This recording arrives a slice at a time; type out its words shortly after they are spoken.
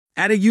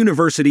At a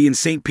university in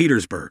St.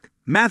 Petersburg,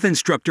 math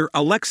instructor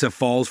Alexa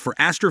falls for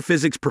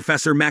astrophysics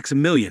professor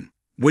Maximilian,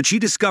 when she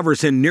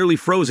discovers him nearly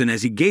frozen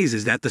as he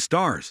gazes at the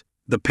stars.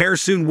 The pair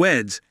soon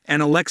weds,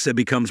 and Alexa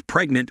becomes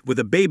pregnant with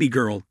a baby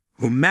girl,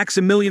 whom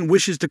Maximilian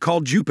wishes to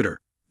call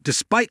Jupiter,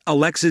 despite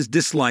Alexa's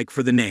dislike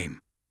for the name.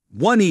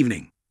 One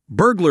evening,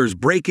 burglars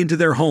break into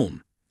their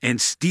home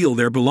and steal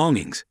their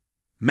belongings.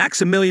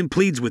 Maximilian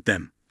pleads with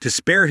them to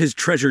spare his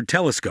treasured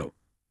telescope,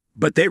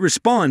 but they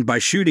respond by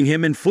shooting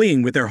him and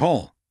fleeing with their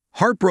haul.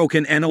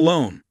 Heartbroken and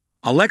alone,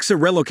 Alexa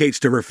relocates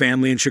to her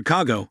family in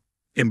Chicago,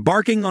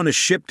 embarking on a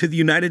ship to the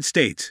United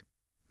States.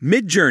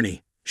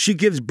 Mid-journey, she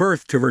gives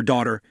birth to her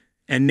daughter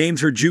and names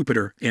her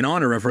Jupiter in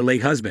honor of her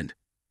late husband.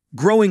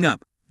 Growing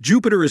up,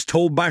 Jupiter is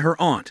told by her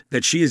aunt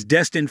that she is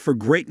destined for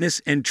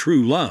greatness and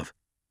true love.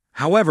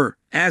 However,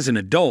 as an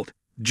adult,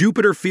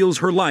 Jupiter feels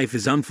her life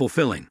is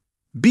unfulfilling.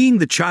 Being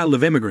the child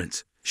of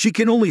immigrants, she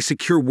can only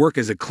secure work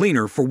as a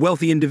cleaner for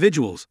wealthy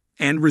individuals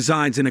and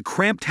resides in a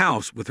cramped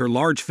house with her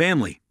large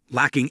family,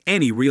 lacking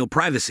any real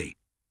privacy.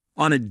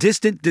 On a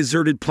distant,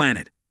 deserted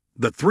planet,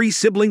 the three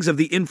siblings of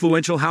the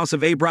influential House of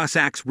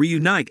Abrasax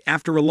reunite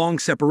after a long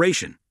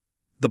separation.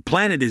 The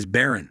planet is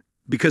barren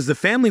because the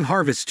family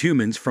harvests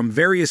humans from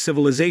various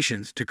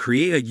civilizations to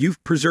create a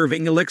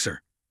youth-preserving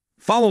elixir.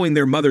 Following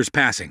their mother's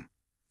passing,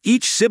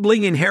 each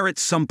sibling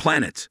inherits some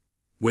planets,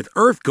 with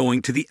Earth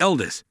going to the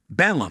eldest,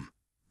 Balaam.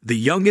 The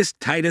youngest,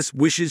 Titus,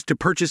 wishes to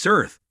purchase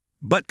Earth,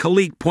 but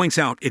Kalik points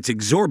out its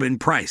exorbitant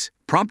price,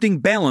 prompting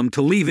Balaam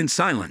to leave in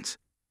silence.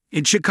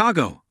 In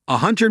Chicago, a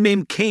hunter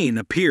named Cain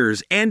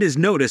appears and is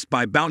noticed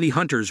by bounty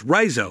hunters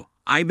Rizzo,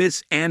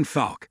 Ibis, and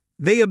Falk.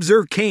 They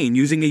observe Cain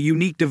using a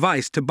unique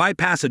device to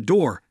bypass a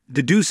door,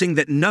 deducing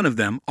that none of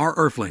them are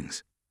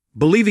Earthlings.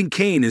 Believing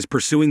Cain is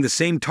pursuing the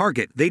same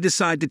target, they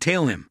decide to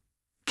tail him.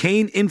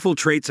 Cain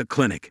infiltrates a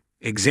clinic,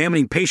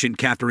 examining patient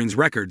Catherine's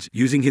records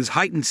using his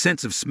heightened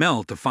sense of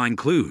smell to find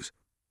clues.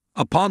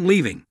 Upon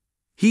leaving,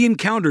 he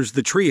encounters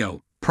the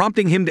trio,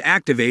 prompting him to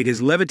activate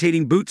his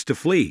levitating boots to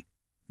flee.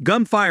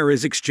 Gunfire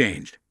is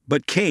exchanged,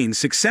 but Cain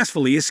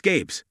successfully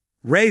escapes.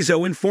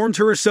 Rizzo informs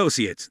her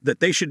associates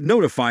that they should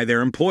notify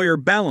their employer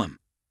Balaam.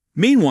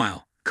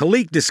 Meanwhile,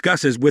 Kalik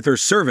discusses with her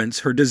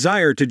servants her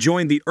desire to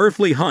join the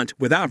earthly hunt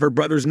without her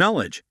brother's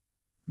knowledge.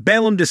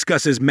 Balaam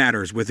discusses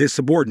matters with his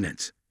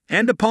subordinates,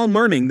 and upon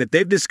learning that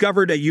they've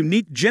discovered a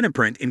unique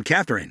genoprint in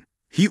Catherine,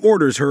 he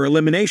orders her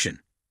elimination.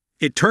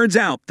 It turns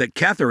out that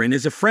Catherine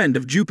is a friend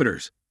of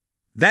Jupiter's.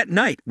 That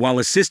night, while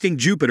assisting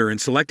Jupiter in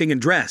selecting a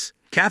dress,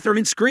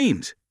 Catherine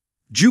screams.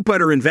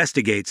 Jupiter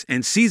investigates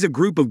and sees a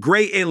group of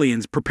gray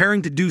aliens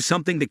preparing to do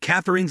something to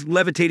Catherine's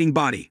levitating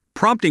body,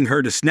 prompting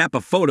her to snap a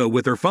photo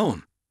with her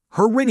phone.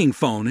 Her ringing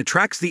phone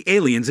attracts the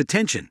aliens'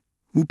 attention,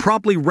 who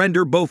promptly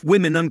render both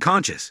women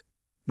unconscious.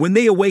 When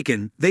they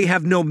awaken, they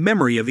have no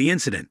memory of the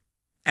incident.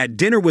 At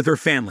dinner with her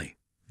family,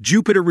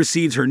 Jupiter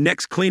receives her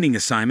next cleaning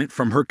assignment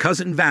from her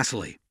cousin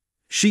Vasily.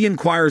 She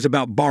inquires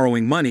about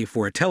borrowing money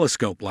for a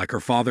telescope like her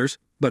father's,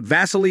 but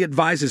Vasily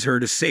advises her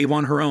to save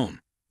on her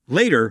own.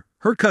 Later,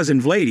 her cousin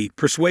Vlady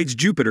persuades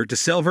Jupiter to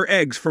sell her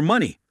eggs for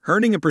money,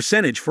 earning a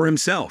percentage for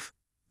himself.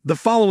 The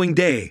following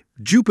day,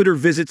 Jupiter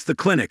visits the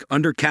clinic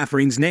under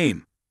Catherine's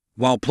name.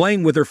 While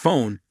playing with her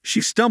phone,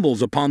 she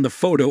stumbles upon the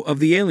photo of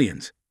the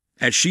aliens.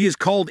 As she is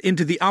called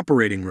into the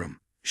operating room,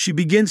 she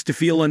begins to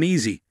feel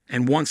uneasy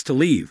and wants to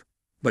leave,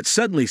 but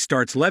suddenly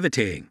starts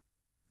levitating.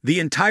 The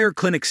entire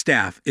clinic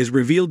staff is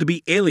revealed to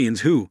be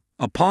aliens who,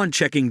 upon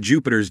checking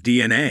Jupiter's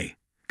DNA,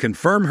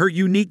 confirm her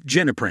unique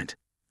genoprint,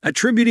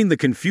 attributing the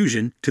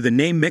confusion to the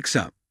name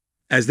mix-up.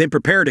 As they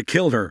prepare to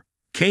kill her,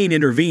 Cain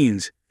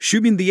intervenes,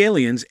 shooting the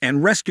aliens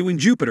and rescuing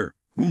Jupiter,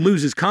 who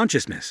loses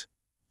consciousness.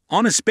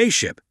 On a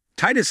spaceship,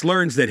 Titus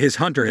learns that his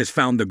hunter has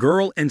found the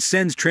girl and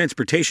sends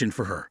transportation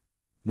for her,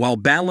 while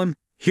Balaam,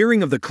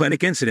 hearing of the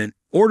clinic incident,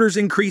 orders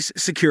increased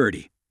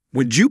security.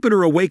 When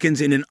Jupiter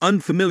awakens in an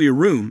unfamiliar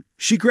room,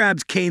 she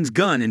grabs Cain's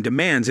gun and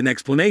demands an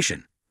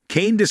explanation.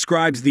 Cain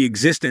describes the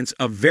existence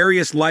of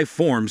various life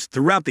forms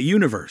throughout the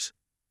universe,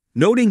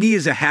 noting he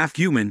is a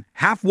half-human,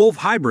 half-wolf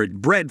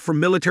hybrid bred for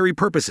military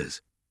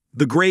purposes.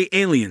 The gray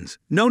aliens,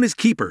 known as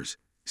Keepers,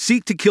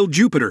 seek to kill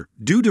Jupiter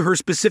due to her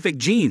specific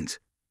genes.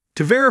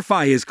 To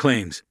verify his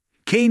claims,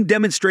 Cain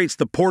demonstrates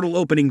the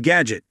portal-opening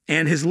gadget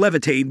and his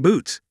levitating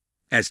boots.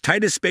 As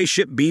Titus'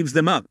 spaceship beams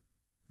them up,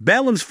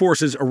 Balaam's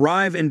forces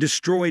arrive and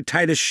destroy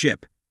Titus'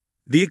 ship.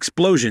 The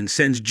explosion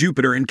sends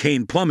Jupiter and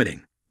Cain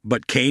plummeting,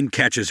 but Cain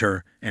catches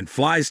her and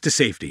flies to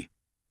safety.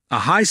 A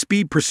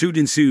high-speed pursuit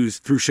ensues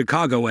through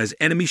Chicago as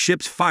enemy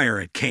ships fire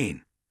at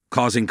Cain,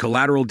 causing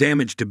collateral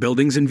damage to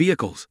buildings and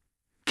vehicles.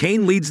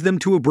 Cain leads them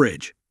to a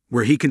bridge,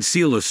 where he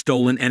conceals a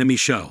stolen enemy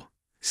shuttle.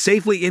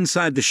 Safely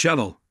inside the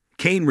shuttle,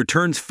 Cain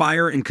returns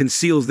fire and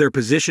conceals their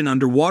position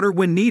underwater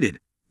when needed.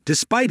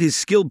 Despite his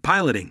skilled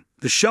piloting,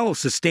 the shuttle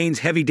sustains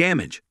heavy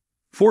damage,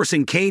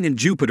 forcing Cain and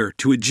Jupiter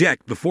to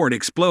eject before it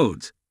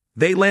explodes.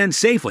 They land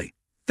safely,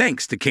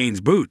 thanks to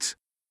Cain's boots.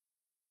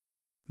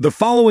 The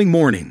following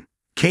morning,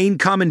 Cain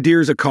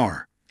commandeers a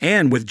car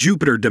and with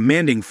Jupiter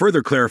demanding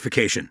further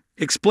clarification,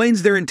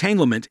 explains their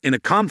entanglement in a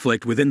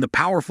conflict within the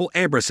powerful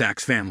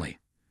Abrasax family.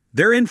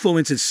 Their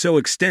influence is so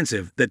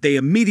extensive that they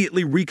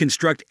immediately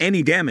reconstruct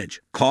any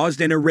damage caused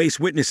and erase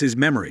witnesses'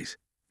 memories.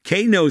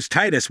 Cain knows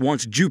Titus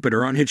wants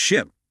Jupiter on his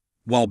ship,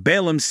 while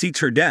Balaam seeks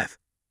her death.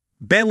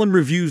 Balaam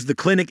reviews the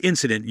clinic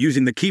incident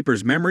using the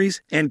Keeper's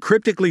memories and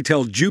cryptically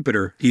tells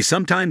Jupiter he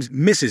sometimes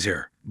misses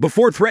her,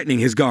 before threatening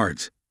his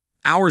guards.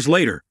 Hours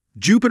later,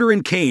 Jupiter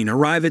and Cain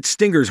arrive at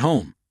Stinger's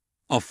home,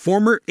 a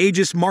former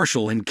Aegis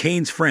Marshal and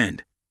Cain's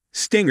friend.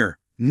 Stinger,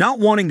 not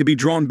wanting to be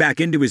drawn back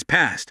into his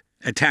past,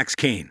 attacks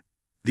Cain.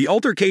 The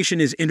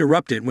altercation is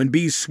interrupted when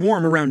bees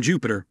swarm around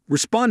Jupiter,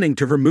 responding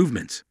to her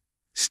movements.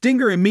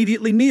 Stinger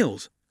immediately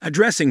kneels,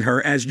 addressing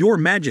her as Your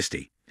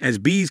Majesty, as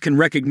bees can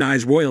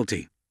recognize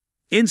royalty.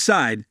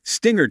 Inside,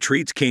 Stinger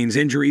treats Cain's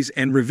injuries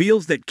and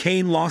reveals that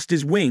Cain lost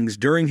his wings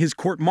during his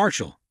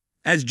court-martial.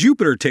 As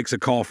Jupiter takes a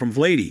call from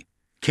Vladi,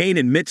 Cain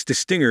admits to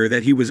Stinger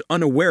that he was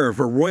unaware of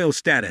her royal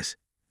status,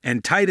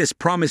 and Titus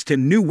promised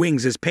him new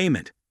wings as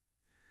payment.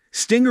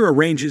 Stinger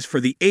arranges for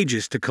the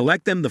Aegis to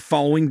collect them the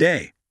following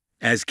day.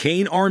 As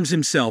Cain arms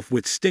himself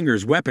with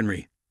Stinger's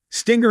weaponry,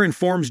 Stinger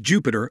informs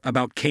Jupiter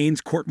about Cain's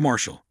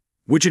court-martial,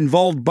 which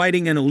involved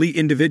biting an elite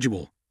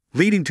individual,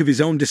 leading to his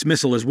own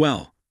dismissal as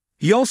well.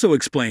 He also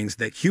explains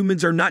that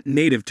humans are not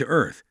native to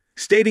Earth,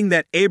 stating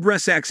that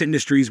Abrasax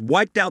Industries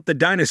wiped out the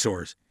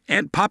dinosaurs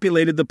and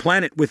populated the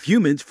planet with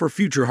humans for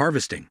future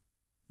harvesting.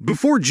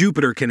 Before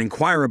Jupiter can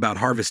inquire about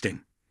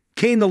harvesting,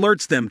 Cain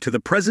alerts them to the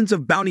presence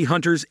of bounty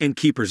hunters and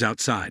keepers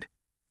outside.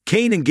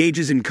 Cain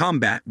engages in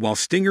combat while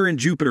Stinger and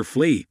Jupiter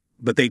flee,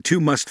 but they too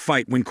must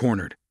fight when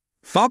cornered.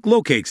 Falk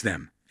locates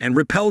them and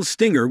repels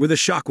Stinger with a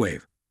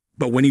shockwave,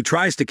 but when he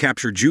tries to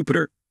capture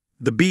Jupiter,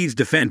 the bees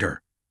defend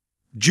her.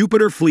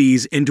 Jupiter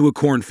flees into a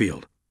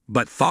cornfield,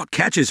 but Thought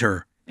catches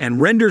her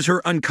and renders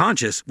her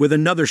unconscious with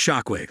another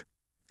shockwave.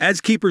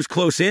 As keepers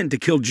close in to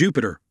kill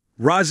Jupiter,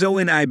 Razo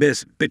and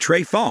Ibis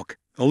betray Falk,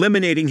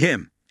 eliminating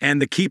him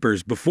and the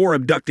keepers before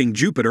abducting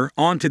Jupiter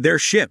onto their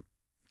ship.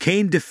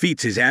 Cain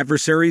defeats his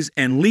adversaries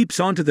and leaps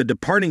onto the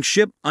departing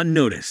ship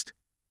unnoticed.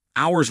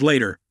 Hours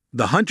later,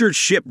 the hunter's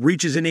ship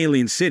reaches an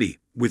alien city,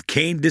 with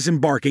Cain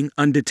disembarking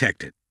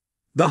undetected.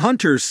 The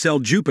hunters sell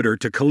Jupiter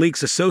to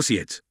Kalik's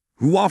associates,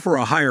 who offer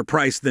a higher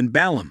price than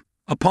Balaam.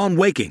 Upon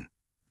waking,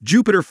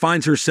 Jupiter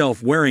finds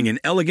herself wearing an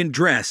elegant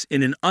dress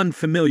in an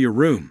unfamiliar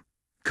room.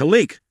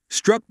 Kalik,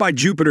 struck by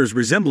Jupiter's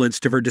resemblance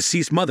to her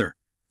deceased mother,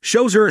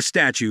 shows her a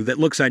statue that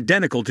looks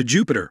identical to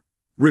Jupiter,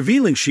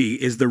 revealing she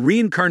is the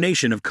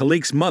reincarnation of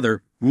Kalik's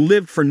mother who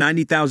lived for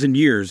 90,000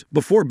 years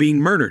before being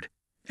murdered.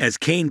 As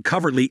Cain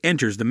covertly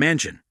enters the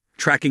mansion,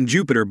 tracking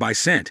Jupiter by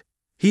scent,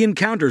 he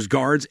encounters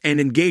guards and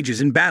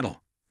engages in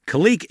battle.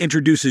 Kalik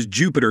introduces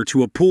Jupiter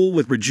to a pool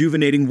with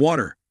rejuvenating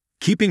water,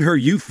 keeping her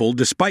youthful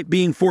despite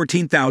being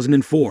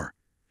 14,004.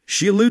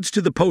 She alludes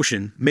to the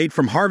potion made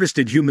from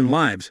harvested human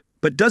lives,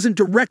 but doesn't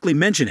directly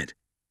mention it.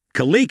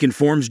 Kalik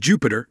informs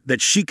Jupiter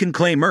that she can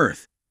claim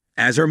Earth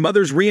as her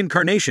mother's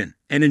reincarnation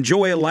and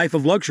enjoy a life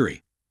of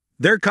luxury.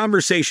 Their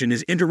conversation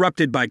is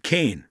interrupted by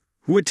Cain,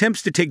 who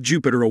attempts to take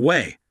Jupiter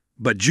away,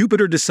 but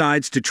Jupiter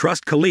decides to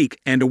trust Kalik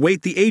and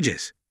await the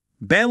Aegis.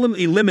 Balaam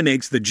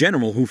eliminates the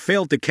general who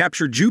failed to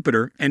capture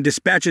Jupiter and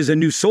dispatches a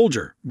new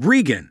soldier,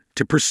 Regan,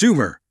 to pursue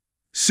her.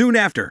 Soon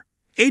after,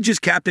 Aegis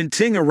Captain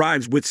Ting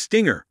arrives with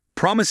Stinger,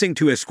 promising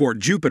to escort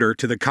Jupiter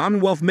to the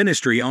Commonwealth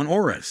Ministry on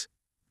Oris.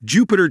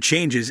 Jupiter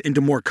changes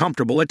into more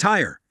comfortable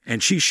attire,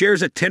 and she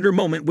shares a tender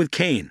moment with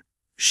Cain.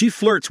 She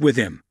flirts with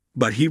him,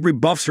 but he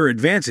rebuffs her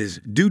advances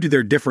due to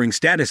their differing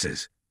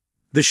statuses.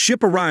 The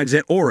ship arrives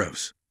at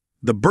Oros,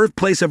 the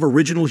birthplace of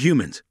original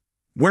humans,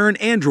 where an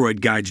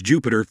android guides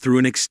Jupiter through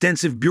an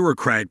extensive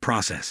bureaucratic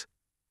process.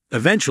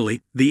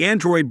 Eventually, the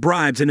android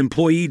bribes an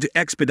employee to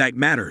expedite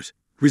matters,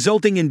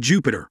 resulting in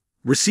Jupiter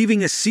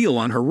receiving a seal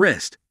on her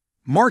wrist,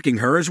 marking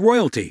her as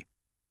royalty.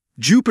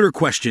 Jupiter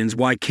questions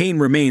why Cain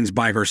remains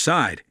by her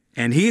side,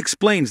 and he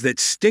explains that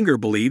Stinger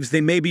believes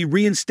they may be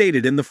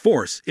reinstated in the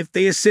Force if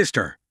they assist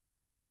her.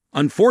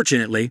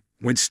 Unfortunately,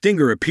 when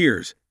Stinger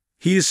appears,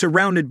 he is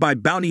surrounded by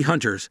bounty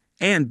hunters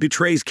and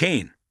betrays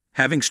Cain,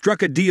 having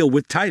struck a deal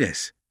with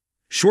Titus.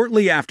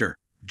 Shortly after,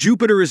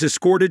 Jupiter is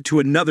escorted to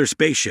another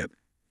spaceship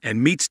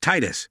and meets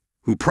Titus,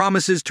 who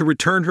promises to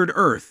return her to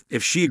Earth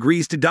if she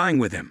agrees to dine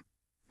with him.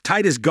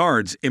 Titus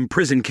guards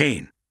imprison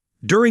Cain.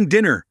 During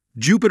dinner,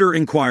 Jupiter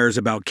inquires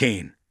about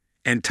Cain,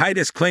 and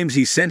Titus claims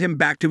he sent him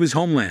back to his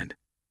homeland.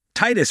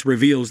 Titus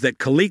reveals that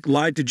Kalik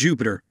lied to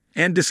Jupiter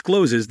and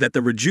discloses that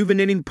the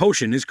rejuvenating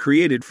potion is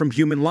created from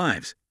human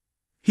lives.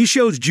 He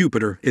shows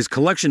Jupiter his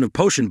collection of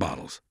potion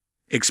bottles,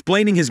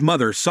 explaining his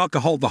mother sought to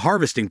halt the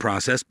harvesting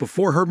process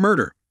before her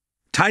murder.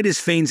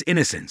 Titus feigns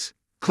innocence,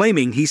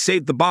 claiming he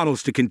saved the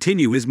bottles to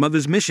continue his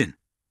mother's mission.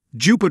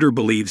 Jupiter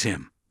believes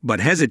him,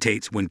 but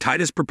hesitates when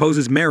Titus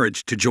proposes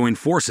marriage to join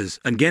forces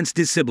against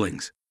his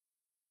siblings.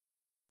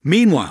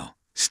 Meanwhile,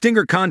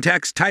 Stinger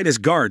contacts Titus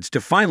guards to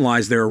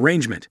finalize their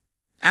arrangement.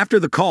 After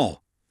the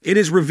call, it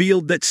is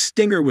revealed that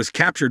Stinger was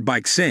captured by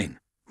Xing,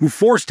 who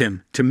forced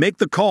him to make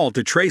the call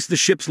to trace the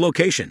ship's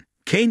location.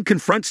 Cain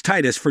confronts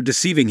Titus for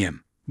deceiving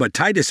him, but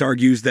Titus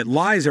argues that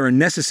lies are a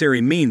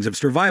necessary means of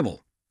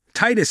survival.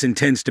 Titus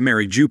intends to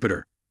marry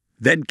Jupiter,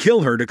 then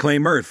kill her to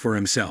claim Earth for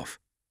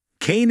himself.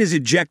 Cain is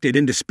ejected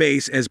into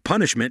space as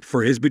punishment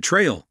for his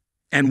betrayal,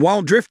 and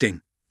while drifting,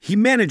 he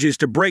manages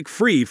to break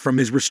free from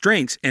his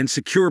restraints and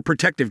secure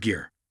protective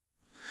gear.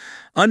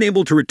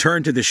 Unable to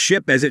return to the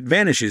ship as it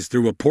vanishes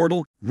through a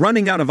portal,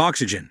 running out of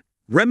oxygen,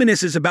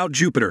 reminisces about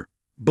Jupiter,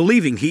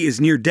 believing he is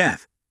near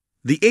death.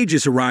 The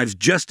Aegis arrives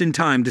just in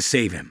time to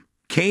save him.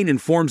 Cain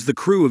informs the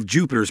crew of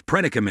Jupiter's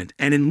predicament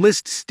and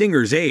enlists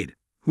Stinger's aid,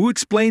 who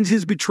explains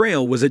his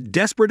betrayal was a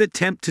desperate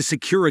attempt to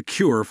secure a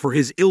cure for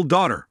his ill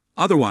daughter.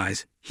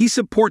 Otherwise, he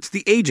supports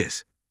the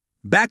Aegis.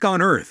 Back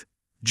on Earth,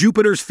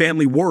 Jupiter's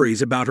family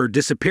worries about her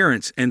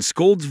disappearance and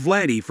scolds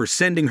Vladdy for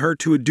sending her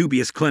to a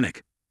dubious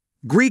clinic.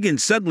 Gregan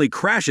suddenly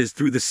crashes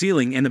through the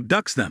ceiling and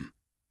abducts them.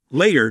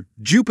 Later,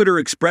 Jupiter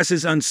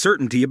expresses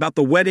uncertainty about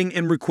the wedding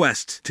and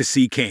requests to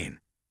see Cain.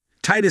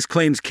 Titus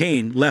claims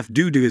Cain left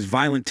due to his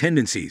violent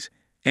tendencies,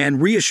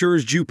 and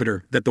reassures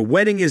Jupiter that the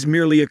wedding is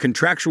merely a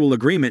contractual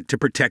agreement to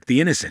protect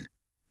the innocent.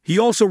 He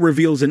also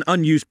reveals an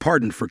unused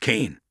pardon for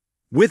Cain,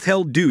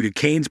 withheld due to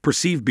Cain's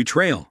perceived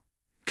betrayal.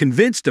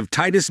 Convinced of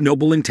Titus'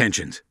 noble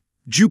intentions,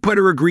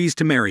 Jupiter agrees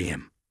to marry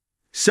him.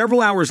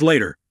 Several hours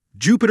later,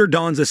 Jupiter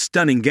dons a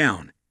stunning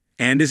gown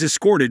and is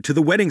escorted to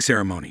the wedding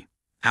ceremony.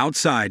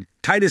 Outside,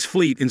 Titus'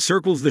 fleet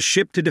encircles the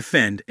ship to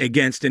defend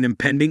against an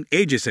impending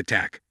Aegis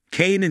attack.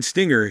 Cain and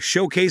Stinger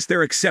showcase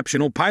their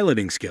exceptional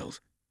piloting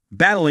skills,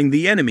 battling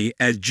the enemy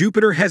as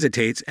Jupiter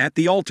hesitates at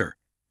the altar.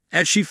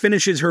 As she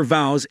finishes her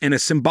vows and a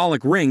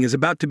symbolic ring is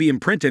about to be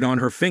imprinted on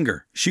her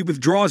finger, she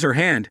withdraws her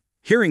hand,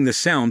 hearing the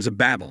sounds of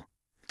battle.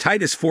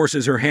 Titus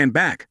forces her hand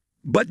back,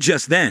 but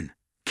just then,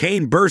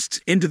 Cain bursts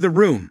into the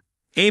room,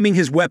 aiming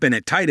his weapon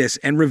at Titus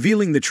and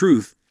revealing the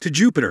truth to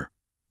Jupiter.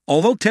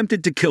 Although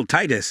tempted to kill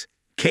Titus,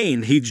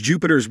 Cain heeds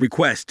Jupiter's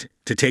request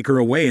to take her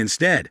away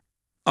instead.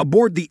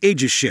 Aboard the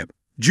Aegis ship,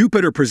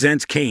 Jupiter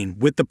presents Cain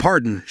with the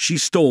pardon she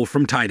stole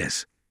from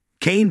Titus.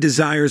 Cain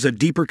desires a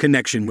deeper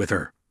connection with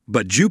her,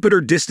 but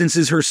Jupiter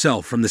distances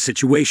herself from the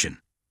situation.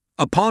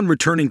 Upon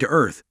returning to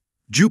Earth,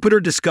 Jupiter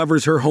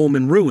discovers her home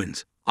in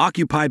ruins,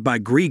 occupied by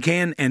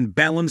Gregan and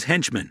Balaam's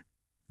henchmen.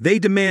 They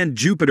demand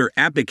Jupiter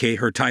abdicate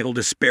her title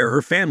to spare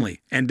her family,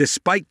 and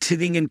despite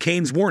Titing and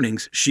Cain's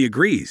warnings, she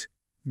agrees.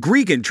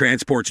 Gregan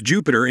transports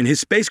Jupiter in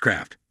his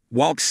spacecraft,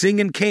 while Sing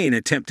and Cain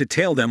attempt to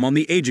tail them on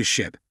the Aegis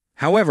ship.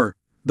 However,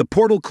 the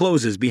portal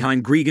closes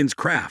behind Gregan's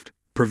craft,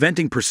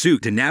 preventing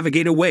pursuit to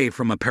navigate away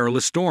from a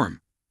perilous storm.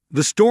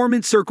 The storm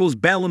encircles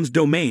Balaam's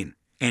domain,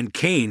 and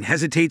Cain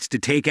hesitates to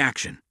take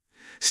action.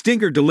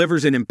 Stinger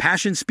delivers an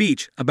impassioned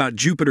speech about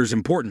Jupiter's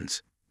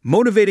importance,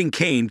 motivating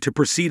Cain to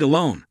proceed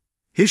alone.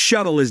 His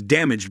shuttle is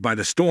damaged by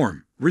the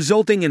storm,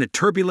 resulting in a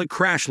turbulent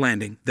crash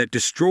landing that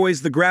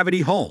destroys the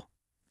gravity hull.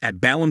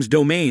 At Balaam's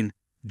domain,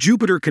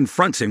 Jupiter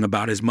confronts him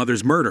about his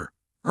mother's murder,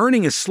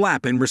 earning a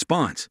slap in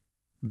response.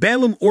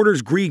 Balaam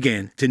orders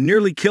Gregan to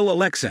nearly kill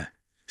Alexa,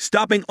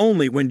 stopping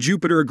only when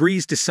Jupiter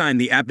agrees to sign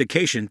the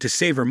abdication to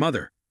save her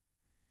mother.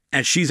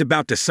 As she's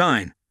about to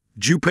sign,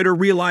 Jupiter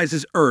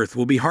realizes Earth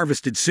will be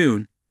harvested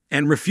soon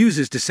and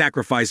refuses to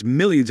sacrifice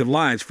millions of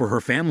lives for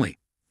her family.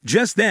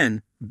 Just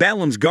then,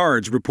 Balaam's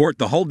guards report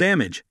the hull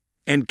damage,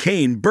 and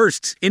Cain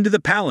bursts into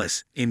the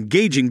palace,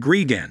 engaging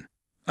Gregan.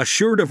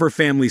 Assured of her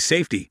family's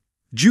safety,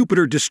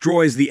 Jupiter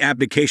destroys the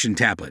abdication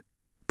tablet,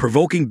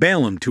 provoking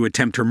Balaam to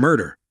attempt her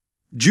murder.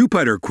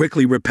 Jupiter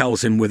quickly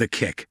repels him with a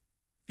kick.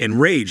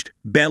 Enraged,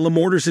 Balaam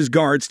orders his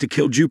guards to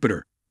kill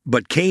Jupiter,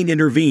 but Cain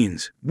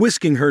intervenes,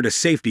 whisking her to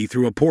safety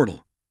through a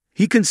portal.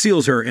 He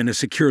conceals her in a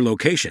secure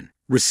location,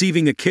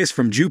 receiving a kiss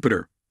from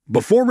Jupiter,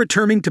 before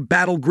returning to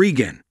battle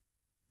Gregan.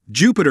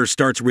 Jupiter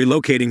starts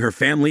relocating her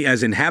family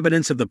as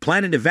inhabitants of the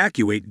planet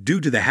evacuate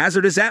due to the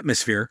hazardous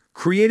atmosphere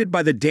created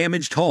by the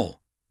damaged hull.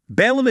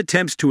 Balaam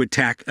attempts to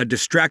attack a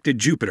distracted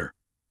Jupiter,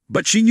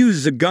 but she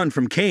uses a gun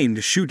from Cain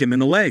to shoot him in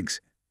the legs.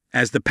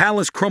 As the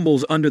palace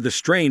crumbles under the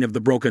strain of the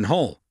broken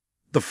hull,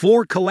 the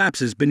floor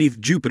collapses beneath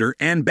Jupiter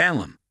and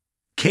Balaam.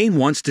 Cain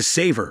wants to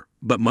save her,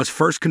 but must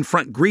first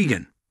confront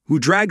Gregan, who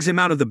drags him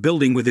out of the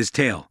building with his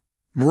tail.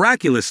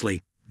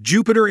 Miraculously,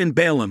 Jupiter and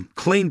Balaam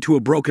cling to a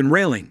broken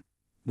railing,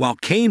 while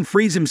Cain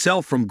frees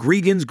himself from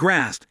Gregan's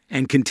grasp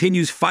and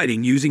continues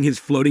fighting using his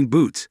floating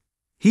boots.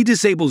 He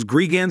disables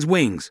Gregan's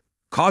wings,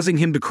 causing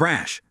him to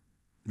crash,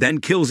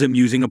 then kills him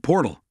using a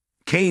portal.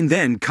 Cain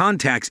then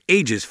contacts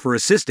Aegis for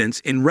assistance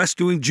in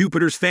rescuing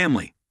Jupiter's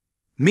family.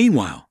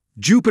 Meanwhile,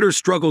 Jupiter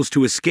struggles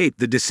to escape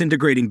the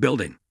disintegrating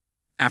building.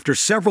 After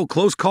several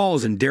close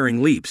calls and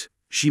daring leaps,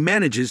 she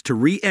manages to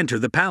re-enter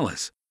the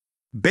palace.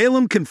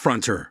 Balaam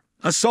confronts her,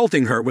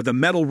 assaulting her with a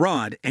metal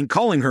rod and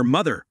calling her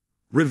mother,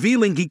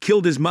 revealing he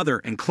killed his mother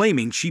and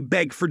claiming she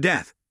begged for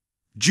death.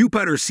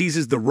 Jupiter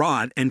seizes the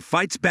rod and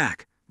fights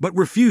back, but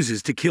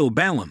refuses to kill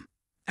Balaam.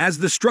 As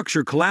the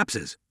structure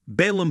collapses,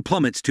 Balaam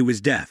plummets to his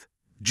death.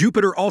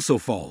 Jupiter also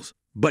falls,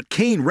 but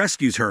Cain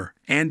rescues her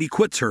and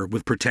equips her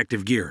with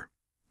protective gear.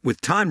 With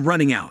time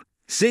running out,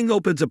 Sing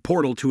opens a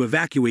portal to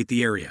evacuate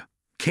the area.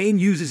 Kane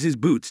uses his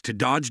boots to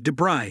dodge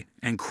debris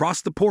and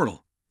cross the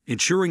portal,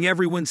 ensuring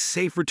everyone's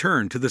safe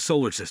return to the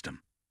solar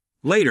system.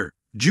 Later,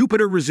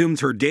 Jupiter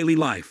resumes her daily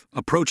life,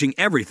 approaching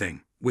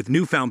everything with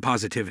newfound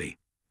positivity.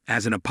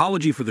 As an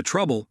apology for the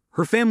trouble,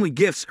 her family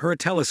gifts her a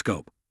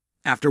telescope.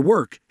 After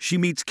work, she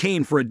meets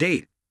Kane for a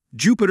date.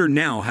 Jupiter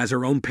now has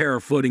her own pair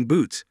of floating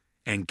boots,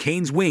 and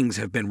Kane's wings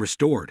have been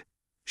restored.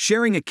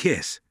 Sharing a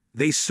kiss,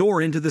 they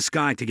soar into the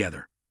sky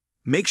together.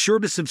 Make sure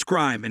to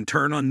subscribe and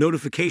turn on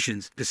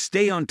notifications to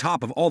stay on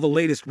top of all the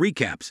latest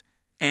recaps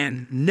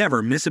and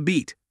never miss a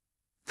beat.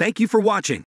 Thank you for watching.